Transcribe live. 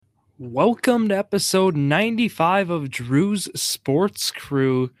Welcome to episode 95 of Drew's Sports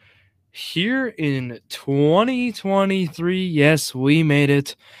Crew here in 2023. Yes, we made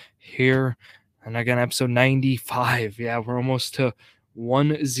it here. And again, episode 95. Yeah, we're almost to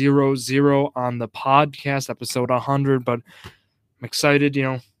 100 on the podcast, episode 100. But I'm excited,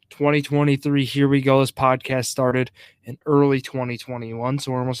 2023. Here we go. This podcast started in early 2021.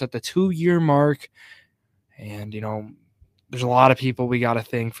 So we're almost at the 2-year mark. And, there's a lot of people we got to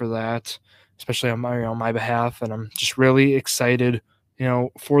thank for that, especially on my behalf. And I'm just really excited,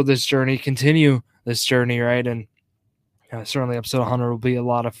 for this journey, continue this journey, right? And certainly episode 100 will be a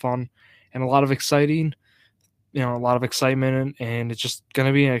lot of fun and a lot of exciting, a lot of excitement. And it's just going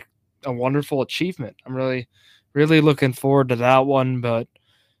to be a wonderful achievement. I'm really, really looking forward to that one. But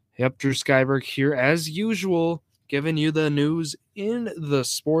yep, Drew Skyberg here as usual, giving you the news in the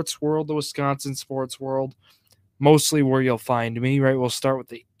sports world, the Wisconsin sports world. Mostly where you'll find me, right? We'll start with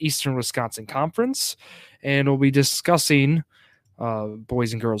the Eastern Wisconsin Conference, and we'll be discussing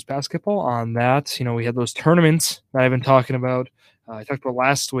boys and girls basketball on that. We had those tournaments that I've been talking about. I talked about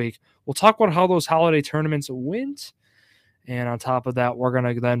last week. We'll talk about how those holiday tournaments went, and on top of that, we're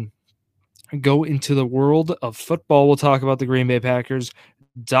going to then go into the world of football. We'll talk about the Green Bay Packers'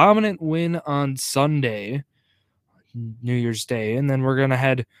 dominant win on Sunday, New Year's Day, and then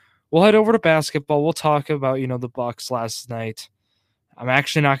we'll head over to basketball. We'll talk about, the Bucks last night. I'm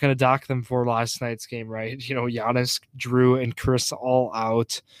actually not going to dock them for last night's game, right? Giannis, Drew, and Chris all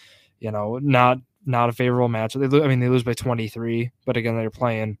out. Not a favorable match. They lose by 23, but again, they're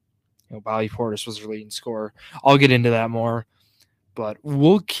playing. Bobby Portis was their leading scorer. I'll get into that more, but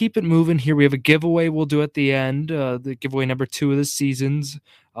we'll keep it moving here. We have a giveaway we'll do at the end, the giveaway number 2 of the season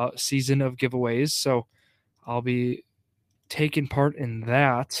of giveaways. So I'll be taking part in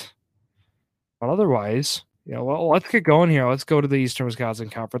that. But otherwise, let's get going here. Let's go to the Eastern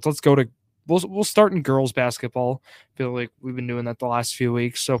Wisconsin Conference. We'll start in girls basketball. I feel like we've been doing that the last few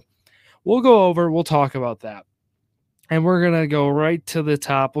weeks. So we'll talk about that. And we're going to go right to the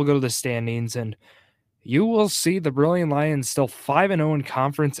top. We'll go to the standings, and you will see the Brilliant Lions still 5-0 in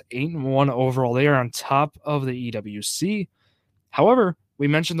conference, 8-1 overall. They are on top of the EWC. However, we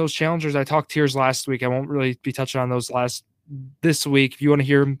mentioned those challengers. I talked tiers last week. I won't really be touching on those this week. If you want to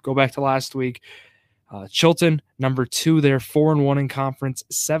hear them, go back to last week. Chilton, number 2, they're 4-1 in conference,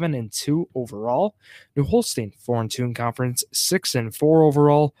 7-2 overall. New Holstein, 4-2 in conference, 6-4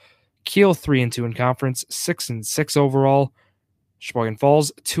 overall. Kiel, 3-2 in conference, 6-6 overall. Sheboygan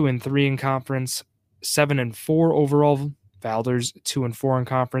Falls, 2-3 in conference, 7-4 overall. Valders, 2-4 in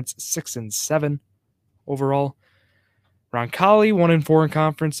conference, 6-7 overall. Roncalli, 1-4 in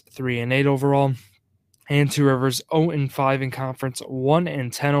conference, 3-8 overall. And Two Rivers, 0-5 in conference,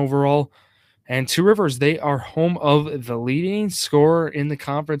 1-10 overall. And Two Rivers, they are home of the leading scorer in the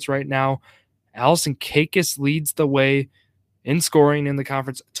conference right now. Allison Kakis leads the way in scoring in the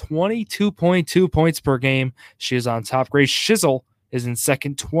conference, 22.2 points per game. She is on top. Grace Shizzle is in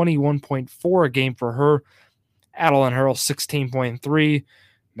second, 21.4 a game for her. Adeline Hurl, 16.3.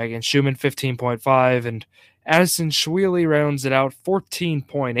 Megan Schumann, 15.5. And Addison Schweely rounds it out,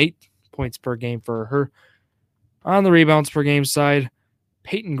 14.8 points per game for her. On the rebounds per game side,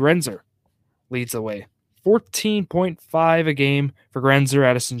 Peyton Grenzer leads the way. 14.5 a game for Grenzer.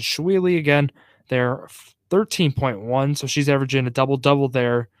 Addison Schweely, again, they're 13.1, so she's averaging a double-double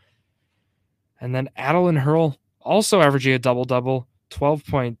there. And then Adeline Hurl also averaging a double-double,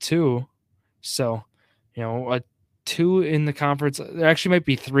 12.2. So, a 2 in the conference. There actually might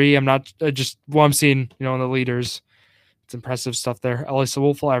be 3. I'm not just what I'm seeing, in the leaders. It's impressive stuff there. Elisa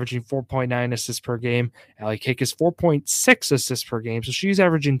Wolfel averaging 4.9 assists per game. Allie Kakis 4.6 assists per game. So she's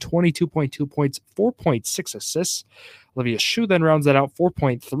averaging 22.2 points, 4.6 assists. Olivia Shu then rounds that out,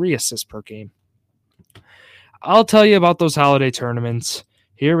 4.3 assists per game. I'll tell you about those holiday tournaments.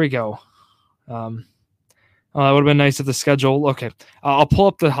 Here we go. It would have been nice if the schedule. Okay, I'll pull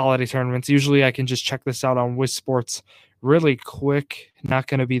up the holiday tournaments. Usually I can just check this out on Wiz Sports really quick. Not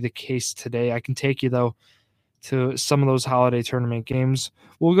going to be the case today. I can take you, though, to some of those holiday tournament games.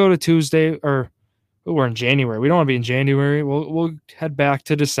 We'll go to Tuesday, we're in January. We don't want to be in January. We'll head back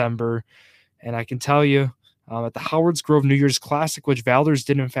to December, and I can tell you at the Howards Grove New Year's Classic, which Valders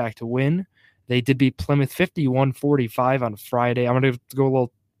did in fact win. They did beat Plymouth 51-45 on Friday. I'm going to go a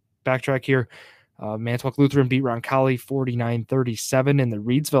little backtrack here. Manitowoc Lutheran beat Roncalli 49-37 in the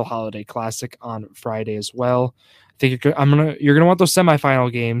Reedsville Holiday Classic on Friday as well. I think you're gonna want those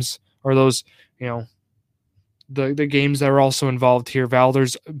semifinal games, or those, the games that are also involved here.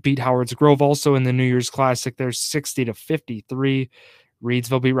 Valders beat Howards Grove also in the New Year's Classic. They're 60-53.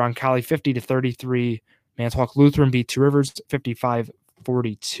 Reedsville beat Roncalli 50-33. Manitowoc Lutheran beat Two Rivers 55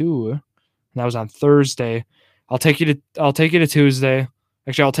 42. And that was on Thursday. I'll take you to Tuesday.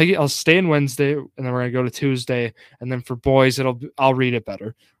 Actually, I'll stay in Wednesday, and then we're gonna go to Tuesday. And then for boys, I'll read it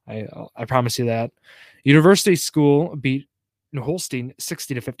better. I promise you that. University School beat New Holstein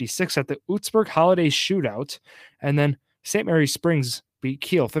 60-56 at the Utzberg Holiday Shootout, and then St. Mary Springs beat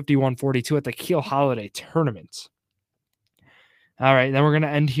Kiel 51-42 at the Kiel Holiday Tournament. All right, then we're going to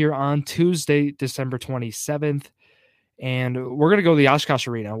end here on Tuesday, December 27th, and we're going to go to the Oshkosh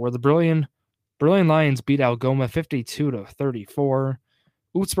Arena, where the Brilliant Lions beat Algoma 52-34.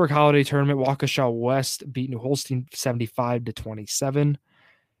 Utzberg Holiday Tournament, Waukesha West beat New Holstein 75-27.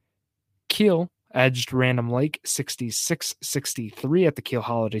 Kiel edged Random Lake 66-63 at the Kiel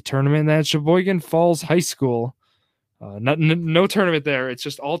Holiday Tournament. And then Sheboygan Falls High School, no tournament there. It's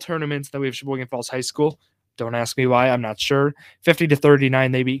just all tournaments that we have Sheboygan Falls High School. Don't ask me why. I'm not sure.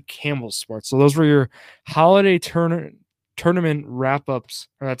 50-39, they beat Campbell Sports. So those were your holiday tournament wrap-ups.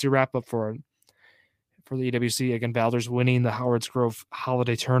 Or that's your wrap-up for the EWC. Again, Valdor's winning the Howards Grove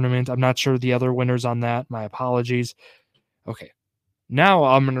Holiday Tournament. I'm not sure the other winners on that. My apologies. Okay. Now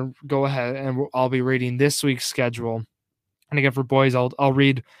I'm going to go ahead and I'll be reading this week's schedule. And again, for boys, I'll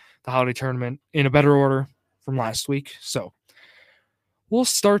read the holiday tournament in a better order from last week. So we'll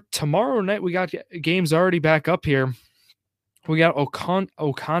start tomorrow night. We got games already back up here. We got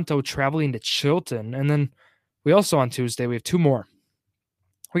Oconto traveling to Chilton. And then we also on Tuesday, we have two more.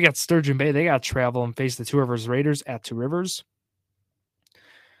 We got Sturgeon Bay. They got to travel and face the Two Rivers Raiders at Two Rivers.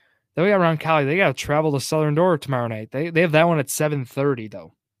 Then we got Roncalli. They got to travel to Southern Door tomorrow night. They have that one at 7:30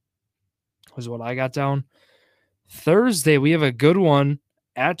 though. Was what I got down. Thursday, we have a good one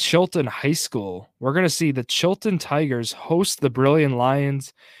at Chilton High School. We're going to see the Chilton Tigers host the Brilliant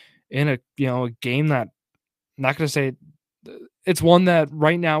Lions in a game that I'm not going to say it's one that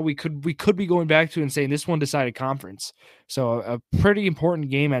right now we could be going back to and saying this one decided conference. So a pretty important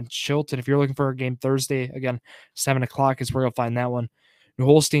game at Chilton. If you're looking for a game Thursday, again, 7:00 is where you'll find that one. New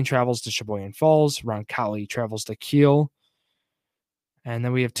Holstein travels to Sheboygan Falls. Roncalli travels to Kiel. And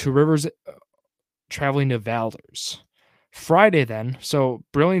then we have Two Rivers traveling to Valdors. Friday then, so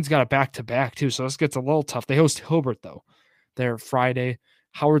Brilliant's got a back-to-back too, so this gets a little tough. They host Hilbert, though. They're Friday.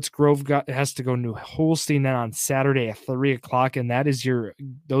 Howards Grove has to go New Holstein then on Saturday at 3:00, and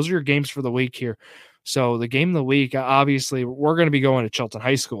those are your games for the week here. So the game of the week, obviously, we're going to be going to Chilton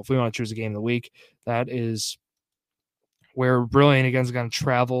High School if we want to choose a game of the week. That is where Brilliant again is going to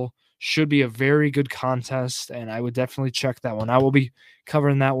travel. Should be a very good contest, and I would definitely check that one. I will be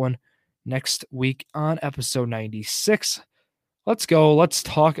covering that one next week on episode 96. Let's go. Let's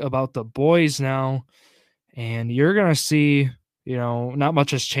talk about the boys now. And you're going to see, not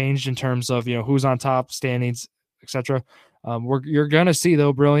much has changed in terms of, who's on top, standings, etc. You're going to see,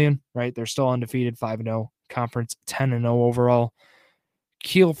 though, Brilliant, right? They're still undefeated, 5-0 conference, 10-0 overall.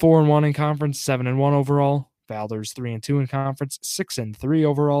 Kiel 4-1 in conference, 7-1 overall. Valdors 3-2 in conference, 6-3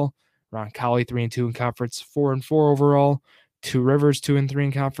 overall. Roncalli 3-2 in conference, 4-4 overall. Two Rivers 2-3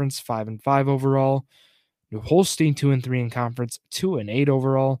 in conference, 5-5 overall. New Holstein 2-3 in conference, 2-8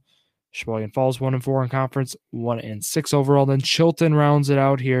 overall. Sheboygan Falls 1-4 in conference, 1-6 overall. Then Chilton rounds it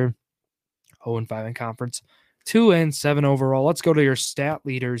out here, 0-5 in conference, 2-7 overall. Let's go to your stat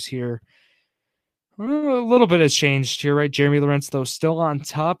leaders here. A little bit has changed here, right? Jeremy Lawrence, though, still on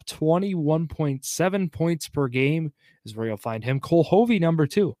top, 21.7 points per game is where you'll find him. Cole Hovey, number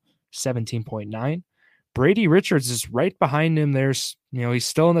 2, 17.9. Brady Richards is right behind him. There's, he's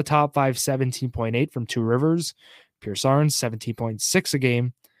still in the top 5, 17.8 from Two Rivers. Pierce Arns, 17.6 a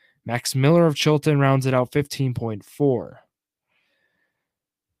game. Max Miller of Chilton rounds it out, 15.4.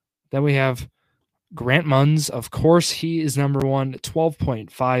 Then we have Grant Munns. Of course, he is number 1,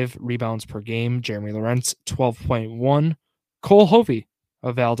 12.5 rebounds per game. Jeremy Lawrence, 12.1. Cole Hovey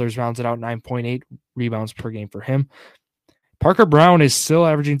of Valdors rounds it out, 9.8 rebounds per game for him. Parker Brown is still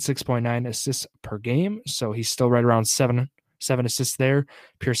averaging 6.9 assists per game, so he's still right around 7 assists there.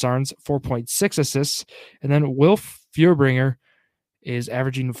 Pierce Arns, 4.6 assists. And then Will Feuerbringer is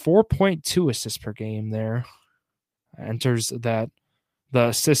averaging 4.2 assists per game there. Enters the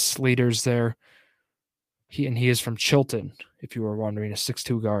assists leaders there. He is from Chilton, if you were wondering, a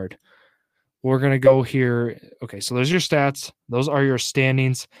 6'2 guard. We're going to go here. Okay, so there's your stats. Those are your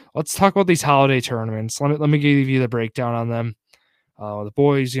standings. Let's talk about these holiday tournaments. Let me give you the breakdown on them. The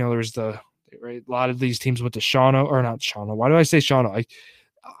boys, there's a lot of these teams went to Shawano, or not Shawano. Why do I say Shawano?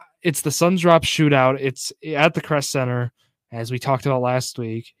 It's the Suns Drop Shootout. It's at the Crest Center, as we talked about last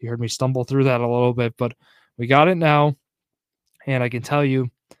week. You heard me stumble through that a little bit, but we got it now, and I can tell you,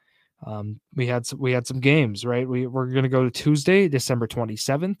 we had some games, right? We're going to go to Tuesday, December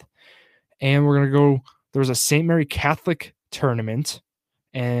 27th. And we're going to go, there was a St. Mary Catholic tournament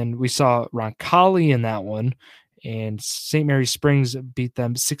and we saw Roncalli in that one, and St. Mary Springs beat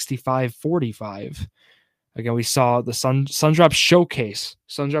them 65-45. Again, we saw the Sundrop Showcase.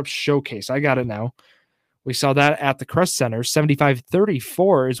 Sundrop Showcase. I got it now. We saw that at the Crest Center.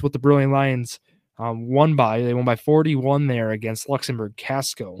 75-34 is what the Brilliant Lions won by. They won by 41 there against Luxembourg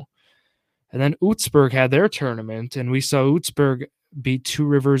Casco. And then Utzberg had their tournament, and we saw Utzberg beat Two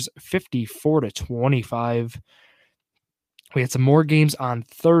Rivers 54-25. We had some more games on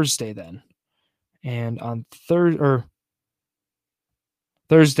Thursday then. And on Thursday,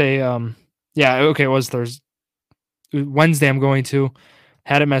 it was Thursday. Wednesday I'm going to.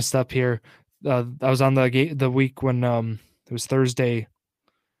 Had it messed up here. I was on the week when it was Thursday,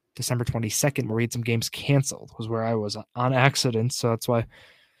 December 22nd, where we had some games canceled. Was where I was on accident, so that's why I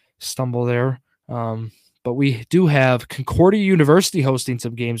stumbled there. But we do have Concordia University hosting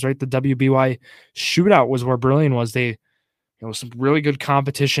some games, right? The WBY shootout was where Brilliant was. They, some really good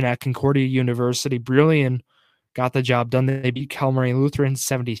competition at Concordia University. Brilliant got the job done. They beat Calmary Lutheran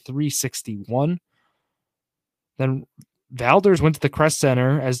 73-61. Then Valders went to the Crest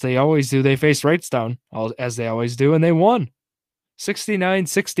Center, as they always do. They faced Wrightstown, as they always do, and they won.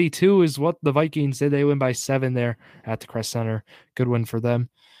 69-62 is what the Vikings did. They win by 7 there at the Crest Center. Good win for them.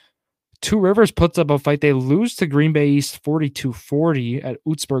 Two Rivers puts up a fight. They lose to Green Bay East 42-40 at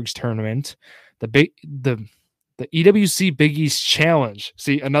Utzberg's tournament. The EWC Big East Challenge.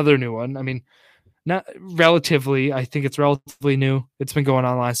 See, another new one. I mean, not relatively. I think it's relatively new. It's been going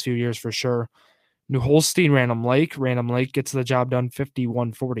on the last few years for sure. New Holstein, Random Lake. Random Lake gets the job done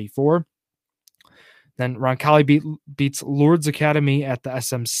 51-44. Then Roncalli beats Lourdes Academy at the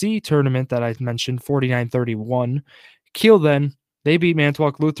SMC tournament that I mentioned, 49-31. Kiel then, they beat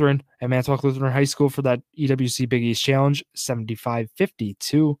Manitowoc Lutheran at Manitowoc Lutheran High School for that EWC Big East Challenge,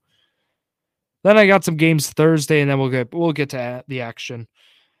 75-52. Then I got some games Thursday, and then we'll get to the action.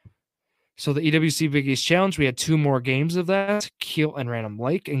 So the EWC Big East Challenge, we had 2 more games of that, Kiel and Random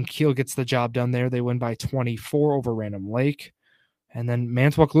Lake, and Kiel gets the job done there. They win by 24 over Random Lake. And then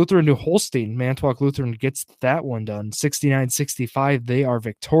Manitowoc Lutheran, New Holstein. Manitowoc Lutheran gets that one done, 69-65. They are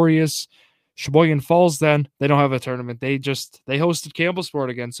victorious. Sheboygan Falls, then, they don't have a tournament. They hosted Campbell Sport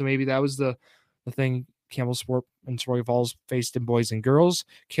again, so maybe that was the thing. Campbell Sport and Sheboygan Falls faced in boys and girls.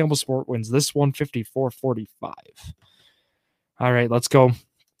 Campbell Sport wins this one, 54-45. All right, let's go.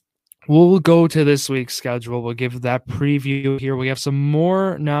 We'll go to this week's schedule. We'll give that preview here. We have some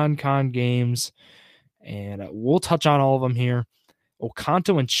more non-con games, and we'll touch on all of them here.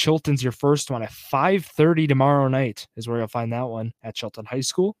 Oconto and Chilton's your first one at 5:30 tomorrow night is where you'll find that one at Chilton High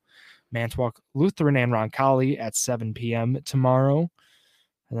School. Manitowoc Lutheran and Roncalli at 7 p.m. tomorrow.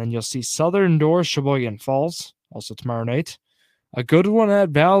 And then you'll see Southern Door, Sheboygan Falls, also tomorrow night. A good one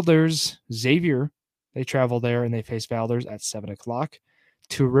at Valders, Xavier. They travel there and they face Valders at 7 o'clock.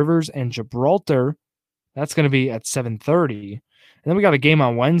 Two Rivers and Gibraltar, that's going to be at 7:30. And then we got a game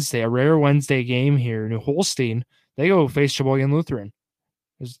on Wednesday, a rare Wednesday game here. New Holstein, they go face Sheboygan Lutheran.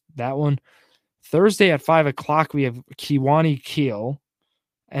 There's that one. Thursday at 5 o'clock, we have Kewanee Kiel.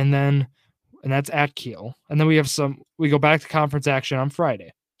 And that's at Kiel. And then we go back to conference action on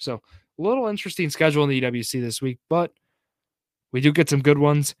Friday. So a little interesting schedule in the EWC this week, but we do get some good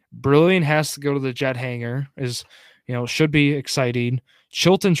ones. Brilliant has to go to the Jet Hangar, should be exciting.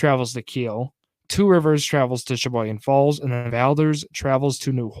 Chilton travels to Kiel. Two Rivers travels to Sheboygan Falls, and then Valders travels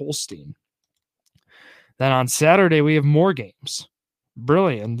to New Holstein. Then on Saturday, we have more games.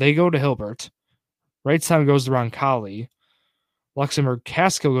 Brilliant, they go to Hilbert. Wrightstown goes to Roncalli. Luxembourg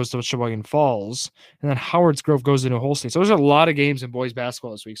Casco goes to Sheboygan Falls, and then Howard's Grove goes to New Holstein. So there's a lot of games in boys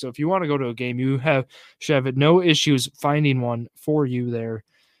basketball this week. So if you want to go to a game, you should have no issues finding one for you there.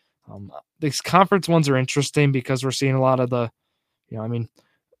 These conference ones are interesting because we're seeing a lot of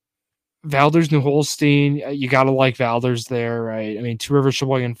Valders, New Holstein. You got to like Valders there, right? I mean, Two Rivers,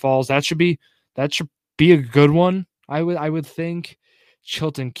 Sheboygan Falls. That should be a good one. I would think.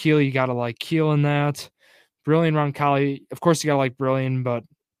 Chilton Kiel, you got to like Kiel in that. Brilliant Roncalli, of course you gotta like Brilliant, but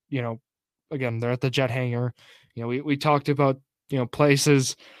again, they're at the Jet Hangar. We talked about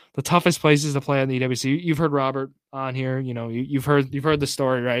places, the toughest places to play on the EWC. You've heard Robert on here. You've heard the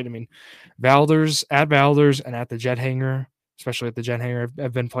story, right? I mean, Valders and at the Jet Hangar, especially at the Jet Hangar,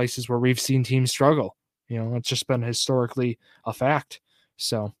 have been places where we've seen teams struggle. It's just been historically a fact.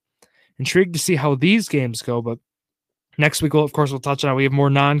 So intrigued to see how these games go, but next week, we'll touch on it. We have more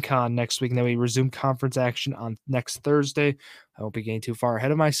non-con next week, and then we resume conference action on next Thursday. I won't be getting too far ahead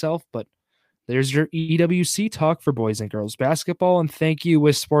of myself, but there's your EWC talk for boys and girls basketball. And thank you,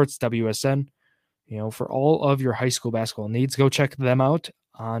 With Sports WSN, for all of your high school basketball needs. Go check them out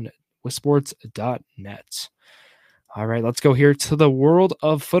on withsports.net. All right, let's go here to the world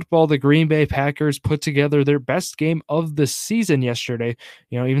of football. The Green Bay Packers put together their best game of the season yesterday.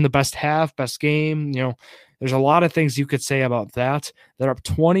 Even the best half, best game. There's a lot of things you could say about that. They're up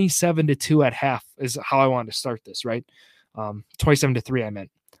 27-2 at half is how I wanted to start this, right? 27-3, I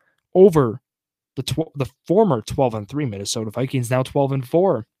meant. Over the former 12-3 Minnesota Vikings, now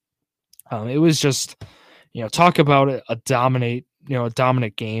 12-4. It was just, talk about a dominant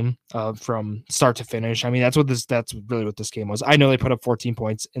game from start to finish. I mean, that's really what this game was. I know they put up 14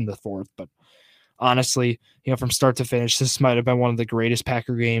 points in the fourth, but honestly, from start to finish, this might have been one of the greatest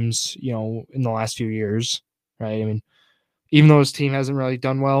Packer games, in the last few years, right? I mean, even though his team hasn't really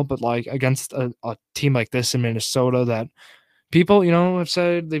done well, but like against a team like this in Minnesota that people, have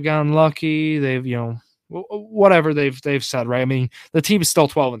said they've gotten lucky, they've, whatever they've said, right? I mean, the team is still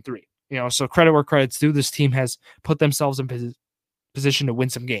 12-3, so credit where credit's due. This team has put themselves in position to win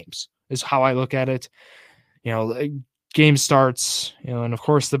some games is how I look at it. Game starts, and of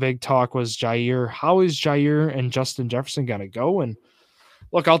course the big talk was Jaire. How is Jaire and Justin Jefferson going to go? And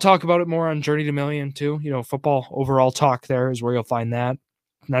look, I'll talk about it more on Journey to Million too. Football overall talk there is where you'll find that.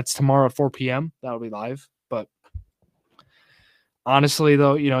 And that's tomorrow at 4 p.m. That'll be live. But honestly,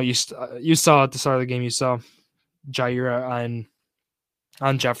 though, you saw at the start of the game, you saw Jaire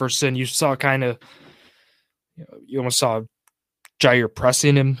on Jefferson. You saw kind of, you almost saw Jaire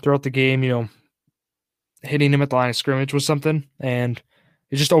pressing him throughout the game, hitting him at the line of scrimmage was something. And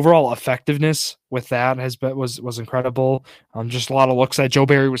it's just overall effectiveness with that was incredible. Just a lot of looks that Joe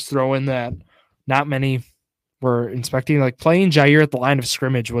Barry was throwing that not many were inspecting. Like playing Jaire at the line of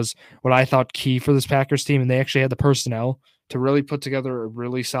scrimmage was what I thought key for this Packers team. And they actually had the personnel to really put together a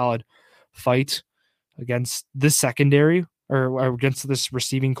really solid fight against this secondary or against this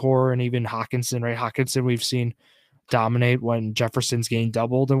receiving core and even Hockenson, right? Hockenson we've seen dominate when Jefferson's getting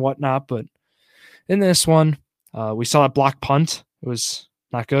doubled and whatnot. But in this one, we saw that block punt. It was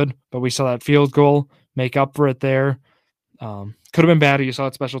not good, but we saw that field goal make up for it there. Could have been bad. You saw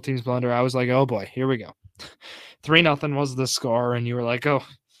that special teams blunder. I was like, oh boy, here we go. 3-0 was the score. And you were like, oh,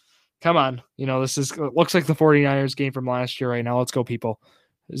 come on. This looks like the 49ers game from last year right now. Let's go, people.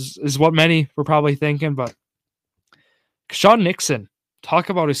 Is what many were probably thinking. But Sean Nixon, talk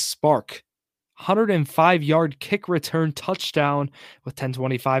about his spark. 105-yard kick return touchdown with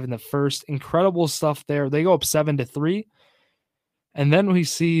 10:25 in the first. Incredible stuff there. They go up 7-3. And then we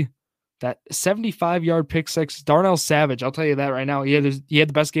see that 75-yard pick six. Darnell Savage, I'll tell you that right now. He had the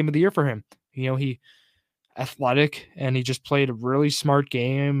best game of the year for him. He athletic and he just played a really smart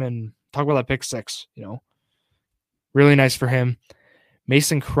game. And talk about that pick six, really nice for him.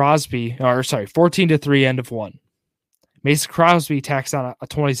 Mason Crosby, 14-3, end of one. Mason Crosby tacks on a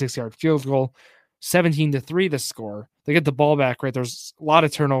 26-yard field goal, 17-3 the score. They get the ball back, right? There's a lot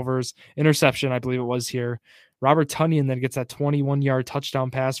of turnovers, interception, I believe it was here. Robert Tonyan then gets that 21-yard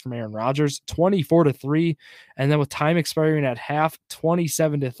touchdown pass from Aaron Rodgers, 24-3. And then with time expiring at half,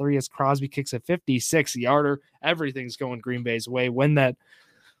 27-3 as Crosby kicks a 56-yarder. Everything's going Green Bay's way. When that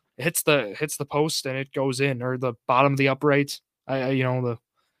hits the post and it goes in, or the bottom of the upright,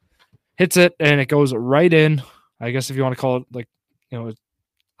 hits it and it goes right in. I guess if you want to call it like,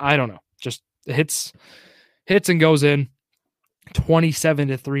 I don't know, just hits and goes in.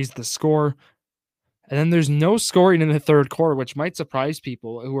 27-3 is the score. And then there's no scoring in the third quarter, which might surprise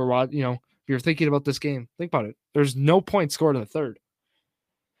people who are, if you're thinking about this game, think about it. There's no point scored in the third.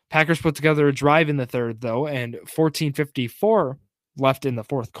 Packers put together a drive in the third, though, and 14:54 left in the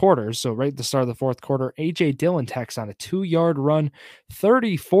fourth quarter. So right at the start of the fourth quarter, A.J. Dillon tacks on a 2-yard run.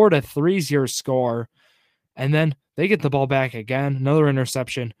 34-3 is your score. And then they get the ball back again. Another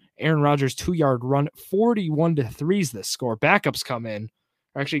interception. Aaron Rodgers 2-yard run. 41-3 is the score. Backups come in.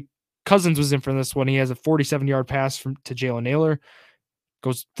 Actually, Cousins was in for this one. He has a 47-yard pass to Jalen Naylor.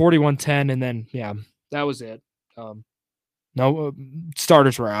 Goes 41-10, and then, that was it.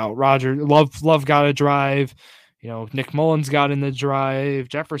 Starters were out. Love got a drive. Nick Mullins got in the drive.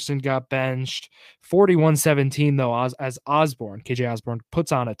 Jefferson got benched. 41-17, though, as KJ Osborne,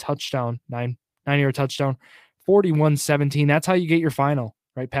 puts on a touchdown, 9-yard touchdown. 41-17. That's how you get your final,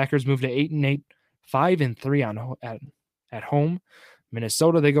 right? Packers move to 8-8, 5-3 at home.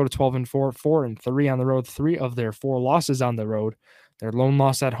 Minnesota, they go to 12-4, 4-3 on the road. 3 of their 4 losses on the road. Their lone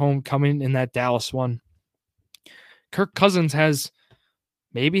loss at home coming in that Dallas one. Kirk Cousins has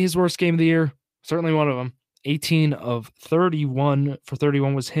maybe his worst game of the year. Certainly one of them. 18 of 31 for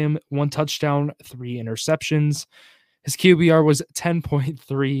 31 was him. 1 touchdown, 3 interceptions. His QBR was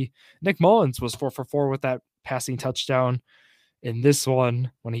 10.3. Nick Mullins was 4 for 4 with that passing touchdown in this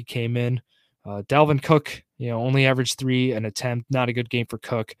one when he came in. Dalvin Cook, only averaged 3 an attempt. Not a good game for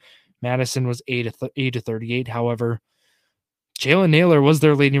Cook. Madison was 8 to 38. However, Jalen Naylor was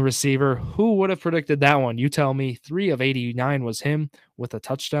their leading receiver. Who would have predicted that one? You tell me. 3 of 89 was him with a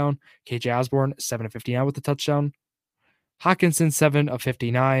touchdown. KJ Osborne, 7 of 59 with a touchdown. Hawkinson, 7 of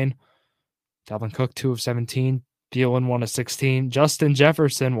 59. Dalvin Cook, 2 of 17. Thielen, 1 of 16. Justin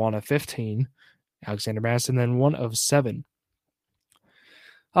Jefferson, 1 of 15. Alexander Mattison, then 1 of 7.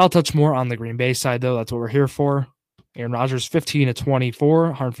 I'll touch more on the Green Bay side, though. That's what we're here for. Aaron Rodgers, 15 of 24,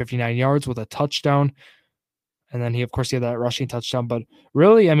 159 yards with a touchdown. And then he had that rushing touchdown. But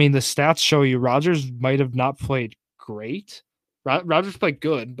really, I mean, the stats show you Rodgers might have not played great. Rodgers played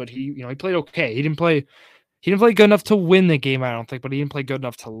good, but he played okay. He didn't play good enough to win the game, I don't think, but he didn't play good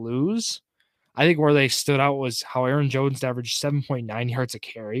enough to lose. I think where they stood out was how Aaron Jones averaged 7.9 yards a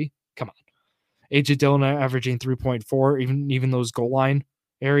carry. Come on. A.J. Dillon averaging 3.4, even those goal line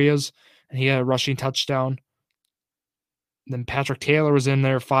areas. And he had a rushing touchdown. Then Patrick Taylor was in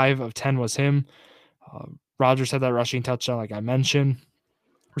there. 5 of 10 was him. Rodgers had that rushing touchdown, like I mentioned.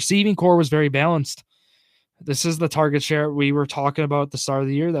 Receiving core was very balanced. This is the target share we were talking about at the start of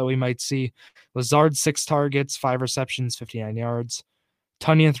the year that we might see. Lazard, 6 targets, 5 receptions, 59 yards.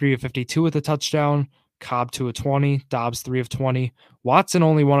 Tonyan, 3 of 52 with a touchdown. Cobb, 2 of 20. Dobbs, 3 of 20. Watson,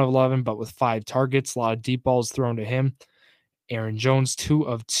 only 1 of 11, but with 5 targets. A lot of deep balls thrown to him. Aaron Jones, 2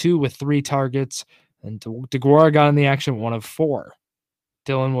 of 2 with 3 targets. And DeGuara got in the action, 1 of 4.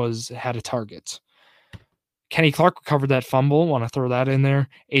 Dillon had a target. Kenny Clark recovered that fumble. Want to throw that in there.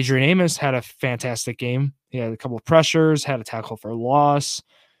 Adrian Amos had a fantastic game. He had a couple of pressures, had a tackle for loss,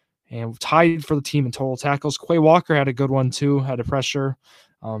 and tied for the team in total tackles. Quay Walker had a good one too, had a pressure.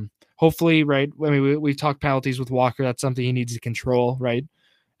 Hopefully, right, I mean, we've talked penalties with Walker. That's something he needs to control, right?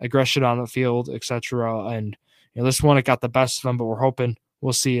 Aggression on the field, etc. And this one, it got the best of him, but we're hoping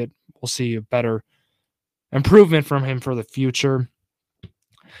we'll see it. We'll see a better improvement from him for the future.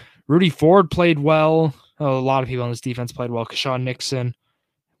 Rudy Ford played well. A lot of people on this defense played well. Keshawn Nixon,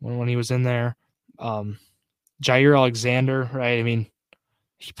 when he was in there. Jair Alexander, right? I mean,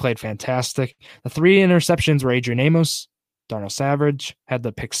 he played fantastic. The 3 interceptions were Adrian Amos. Darnell Savage had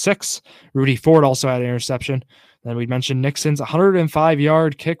the pick 6. Rudy Ford also had an interception. Then we mentioned Nixon's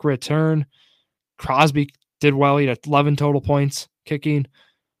 105-yard kick return. Crosby did well. He had 11 total points kicking.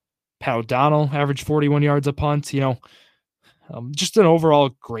 Pat O'Donnell averaged 41 yards a punt. Just an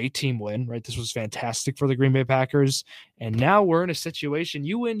overall great team win, right? This was fantastic for the Green Bay Packers. And now we're in a situation,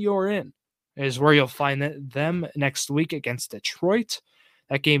 you win, you're in, is where you'll find them next week against Detroit.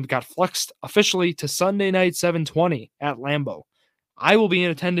 That game got flexed officially to Sunday night, 7:20 at Lambeau. I will be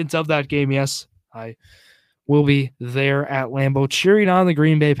in attendance of that game. Yes, I will be there at Lambeau cheering on the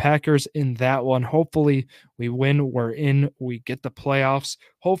Green Bay Packers in that one. Hopefully we win. We're in. We get the playoffs.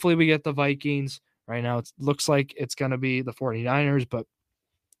 Hopefully we get the Vikings. Right now, it looks like it's going to be the 49ers, but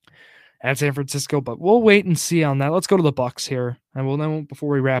at San Francisco. But we'll wait and see on that. Let's go to the Bucs here, and we'll know before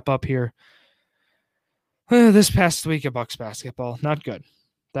we wrap up here. This past week of Bucs basketball, not good.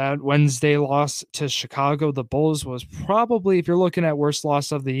 That Wednesday loss to Chicago, the Bulls, was probably, if you're looking at worst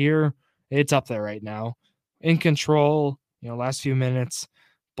loss of the year, it's up there right now. In control, last few minutes,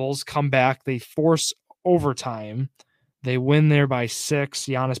 Bulls come back. They force overtime. They win there by 6.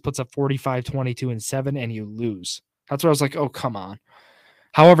 Giannis puts up 45, 22, and 7, and you lose. That's where I was like, oh, come on.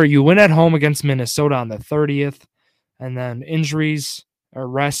 However, you win at home against Minnesota on the 30th, and then injuries or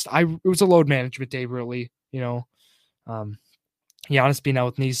rest. It was a load management day, really. Giannis being out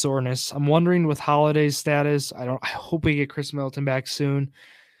with knee soreness. I'm wondering with Holiday's status. I hope we get Chris Middleton back soon.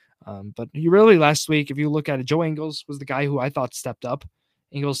 But last week, if you look at it, Joe Ingles was the guy who I thought stepped up.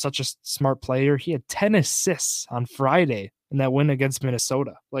 Ingles such a smart player. He had 10 assists on Friday in that win against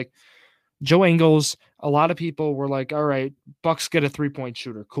Minnesota. Like Joe Ingles, a lot of people were like, all right, Bucks get a 3-point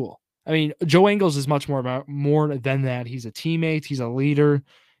shooter. Cool. I mean, Joe Ingles is much more than that. He's a teammate. He's a leader.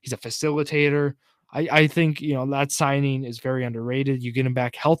 He's a facilitator. I think, that signing is very underrated. You get him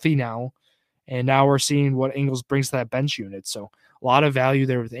back healthy now. And now we're seeing what Ingles brings to that bench unit. So a lot of value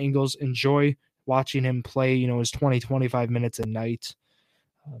there with Ingles. Enjoy watching him play, his 20, 25 minutes a night.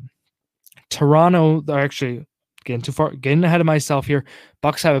 Toronto, they're actually getting ahead of myself here.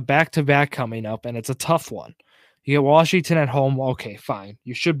 Bucks have a back-to-back coming up, and it's a tough one. You get Washington at home. Okay, fine.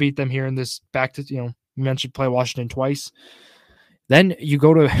 You should beat them here in this you mentioned play Washington twice. Then you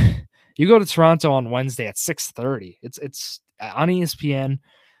go to Toronto on Wednesday at 6:30. It's on ESPN,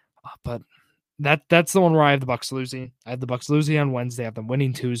 but that's the one where I have the Bucks losing. I have the Bucks losing on Wednesday. I have them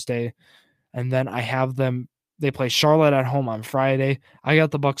winning Tuesday, and then I have them. They play Charlotte at home on Friday. I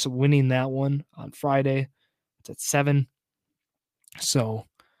got the Bucks winning that one on Friday. It's at 7. So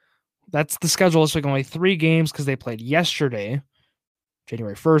that's the schedule this week. Only 3 games because they played yesterday.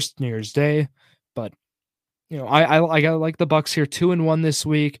 January 1st, New Year's Day. But I like the Bucks here 2-1 this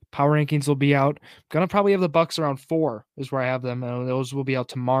week. Power rankings will be out. Gonna probably have the Bucks around 4 is where I have them. And those will be out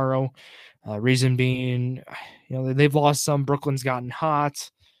tomorrow. Reason being, they've lost some. Brooklyn's gotten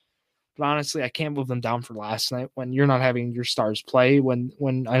hot. But honestly, I can't move them down for last night when you're not having your stars play. When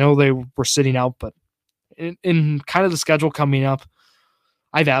I know they were sitting out, but in kind of the schedule coming up,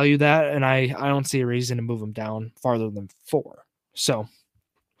 I value that, and I don't see a reason to move them down farther than 4. So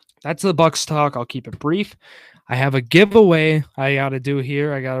that's the Bucks talk. I'll keep it brief. I have a giveaway I got to do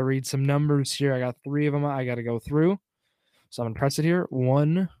here. I got to read some numbers here. I got 3 of them I got to go through. So I'm going to press it here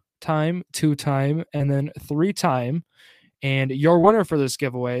 1 time, 2 time, and then 3 time. And your winner for this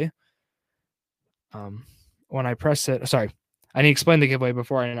giveaway, when I press it, sorry, I need to explain the giveaway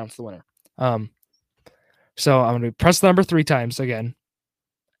before I announce the winner. So I'm going to press the number 3 times again.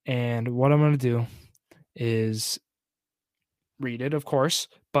 And what I'm going to do is read it, of course,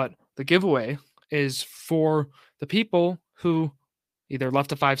 but the giveaway is for the people who either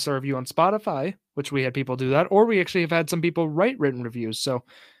left a 5-star review on Spotify, which we had people do that, or we actually have had some people write written reviews. So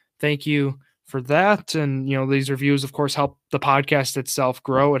thank you for that. And, these reviews, of course, help the podcast itself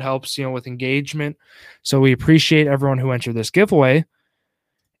grow. It helps, with engagement. So we appreciate everyone who entered this giveaway.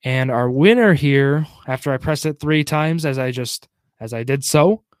 And our winner here, after I press it 3 times, as I did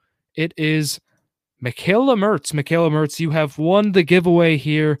so, it is Michaela Mertz. Michaela Mertz, you have won the giveaway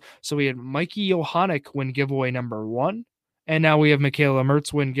here. So we had Mikey Johannick win giveaway number 1. And now we have Michaela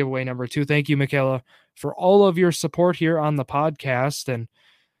Mertz win giveaway number 2. Thank you, Michaela, for all of your support here on the podcast. And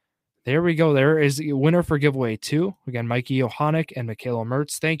there we go. There is a winner for giveaway 2. Again, Mikey Johannick and Michaela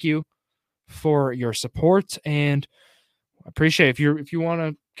Mertz. Thank you for your support. And I appreciate it. If you want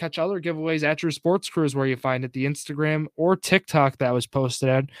to catch other giveaways at Drew Sports Crew is where you find it, the Instagram or TikTok that was posted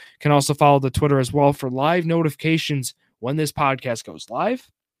at. You can also follow the Twitter as well for live notifications when this podcast goes live.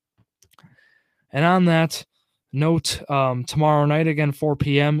 And on that note, tomorrow night, again, 4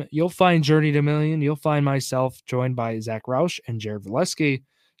 p.m., you'll find Journey to a Million. You'll find myself joined by Zach Roush and Jared Valesky.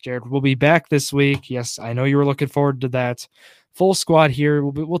 Jared will be back this week. Yes, I know you were looking forward to that. Full squad here.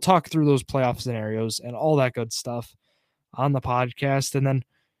 We'll talk through those playoff scenarios and all that good stuff on the podcast. And then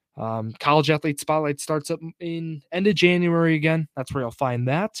College Athlete Spotlight starts up in end of January again. That's where you'll find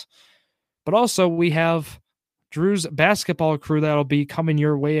that. But also we have Drew's basketball crew that'll be coming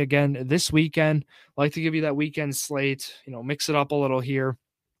your way again this weekend. I like to give you that weekend slate, mix it up a little here.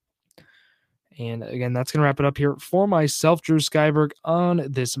 And again, that's going to wrap it up here for myself, Drew Skyberg, on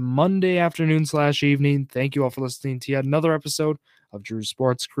this Monday afternoon/evening. Thank you all for listening to yet another episode of Drew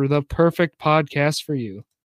Sports Crew, the perfect podcast for you.